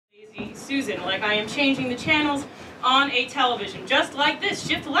me, Susan, like I am changing the channels on a television, just like this.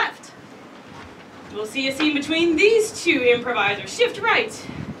 Shift left. We'll see a scene between these two improvisers. Shift right.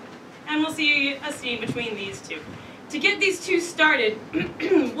 And we'll see a scene between these two. To get these two started,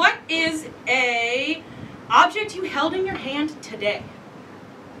 what is a object you held in your hand today?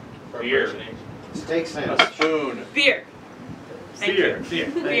 Beer. Steak sandwich. A spoon. Beer. Thank you. Beer.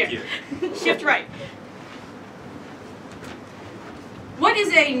 Thank you. Shift right. What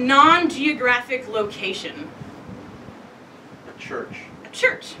is a non-geographic location? A church. A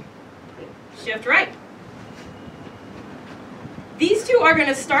church. Shift right. These two are going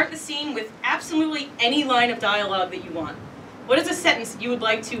to start the scene with absolutely any line of dialogue that you want. What is a sentence you would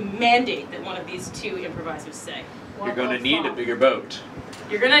like to mandate that one of these two improvisers say? You're going to need a bigger boat.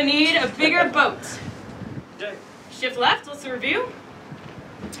 You're going to need a bigger boat. Shift left, let's review.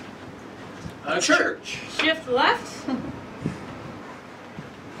 A church. Shift left.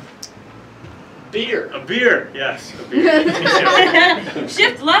 Beer. A beer. Yes, a beer.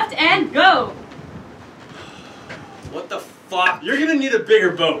 Shift left and go. What the fuck? You're going to need a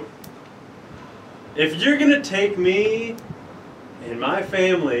bigger boat. If you're going to take me and my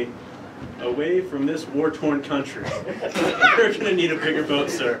family away from this war-torn country, you're going to need a bigger boat,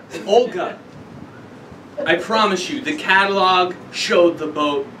 sir. Olga, I promise you, the catalog showed the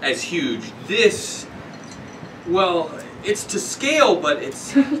boat as huge. This, well, it's to scale, but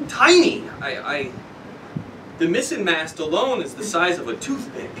it's tiny. The missing mast alone is the size of a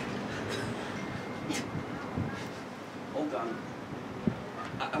toothpick. Hold on.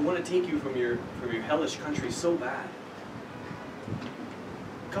 I want to take you from your hellish country so bad.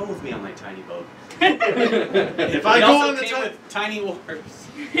 Come with me on my tiny boat. If I go on the with tiny wharves.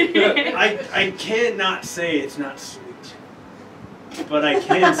 I can't not say it's not sweet, but I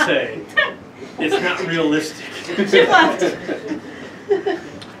can say it's not realistic. Shift left.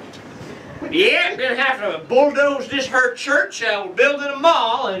 Yeah, been having to bulldoze this her church. We're building a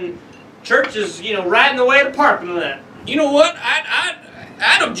mall, and church is, right in the way of the parking lot. You know what?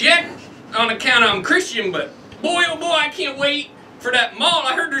 I'd object on account I'm Christian, but boy, oh boy, I can't wait for that mall.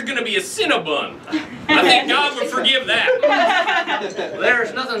 I heard there's going to be a Cinnabon. I think God would forgive that.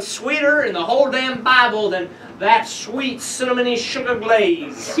 There's nothing sweeter in the whole damn Bible than that sweet cinnamony sugar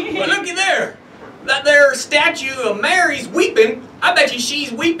glaze. But looky there. That there statue of Mary's weeping. I bet you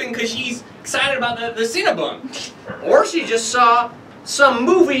she's weeping because she's excited about the Cinnabon. Or she just saw some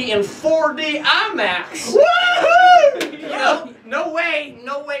movie in 4D IMAX. Woohoo! No way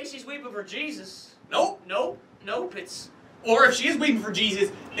she's weeping for Jesus. Nope. It's... Or if she is weeping for Jesus,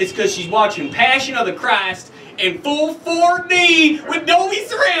 it's because she's watching Passion of the Christ in full 4D with Dolby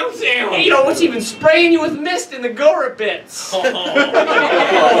surround sound. Hey, what's even spraying you with mist in the Gora bits? Shift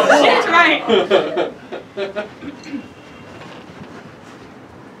right.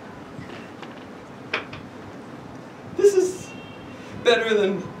 This is better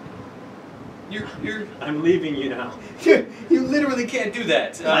than... You're... I'm leaving you now. You literally can't do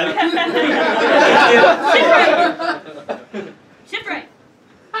that. Shift right.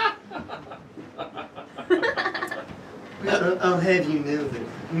 I'll have you know that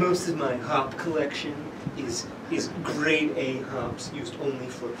most of my hop collection is grade A hops used only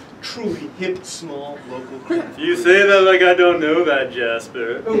for truly hip, small, local craft. You say that like I don't know that,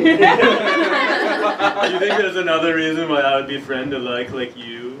 Jasper. Do you think there's another reason why I would befriend a like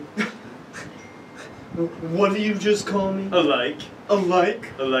you? What do you just call me? A like. A like?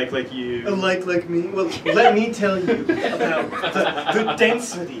 A like you. A like me? Well, let me tell you about the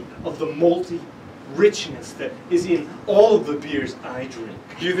density of the malty richness that is in all of the beers I drink.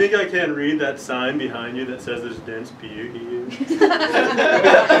 Do you think I can read that sign behind you that says there's dense beer here?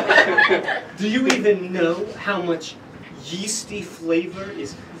 Do you even know how much yeasty flavor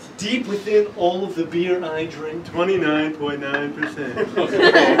is deep within all of the beer I drink?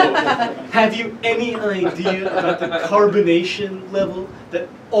 29.9%. Have you any idea about the carbonation level that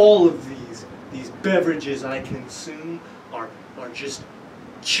all of these beverages I consume are just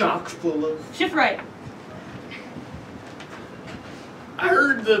chock full of? Shift right. I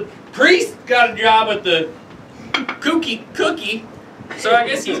heard the priest got a job at the cookie, so I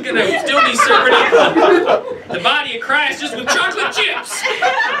guess he's gonna still be serving up the body of Christ just with chocolate chips.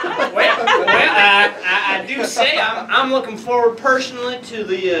 Well, I do say I'm looking forward personally to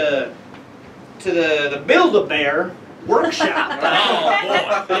the Build-A-Bear workshop.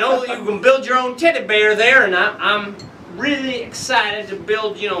 Oh boy! You can build your own teddy bear there, and I'm really excited to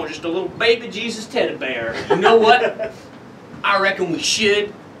build, just a little baby Jesus teddy bear. You know what? I reckon we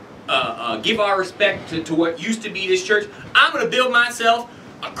should give our respect to what used to be this church. I'm going to build myself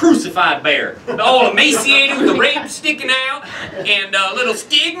a crucified bear, all emaciated with the ribs sticking out and a little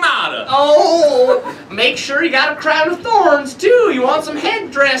stigmata. Oh, make sure you got a crown of thorns too. You want some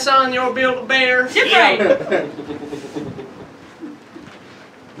headdress on your Build-A-Bear. Shift right.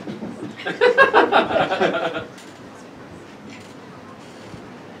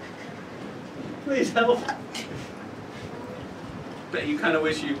 Please help. Bet you kind of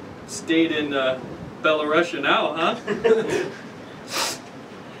wish you stayed in Belarusia now, huh?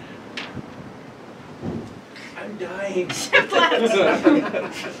 I'm dying. Shift left.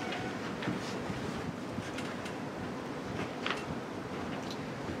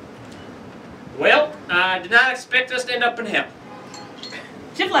 Well, I did not expect us to end up in hell.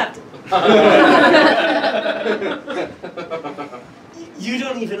 Shift left. You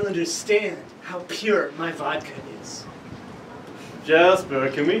don't even understand how pure my vodka is. Jasper,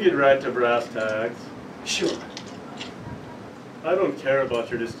 can we get right to brass tacks? Sure. I don't care about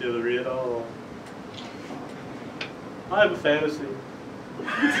your distillery at all. I have a fantasy.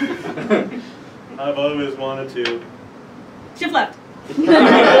 I've always wanted to. Shift left.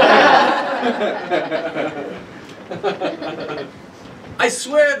 I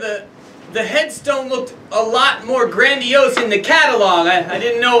swear the headstone looked a lot more grandiose in the catalog. I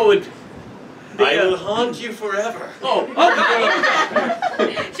didn't know it would be I will haunt you forever. Oh,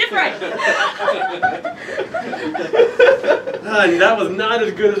 okay. Shift right. That was not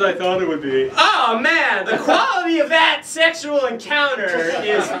as good as I thought it would be. Oh man, the quality of that sexual encounter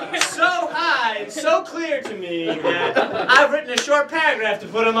is so high and so clear to me that I've written a short paragraph to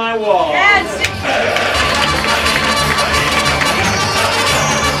put on my wall. And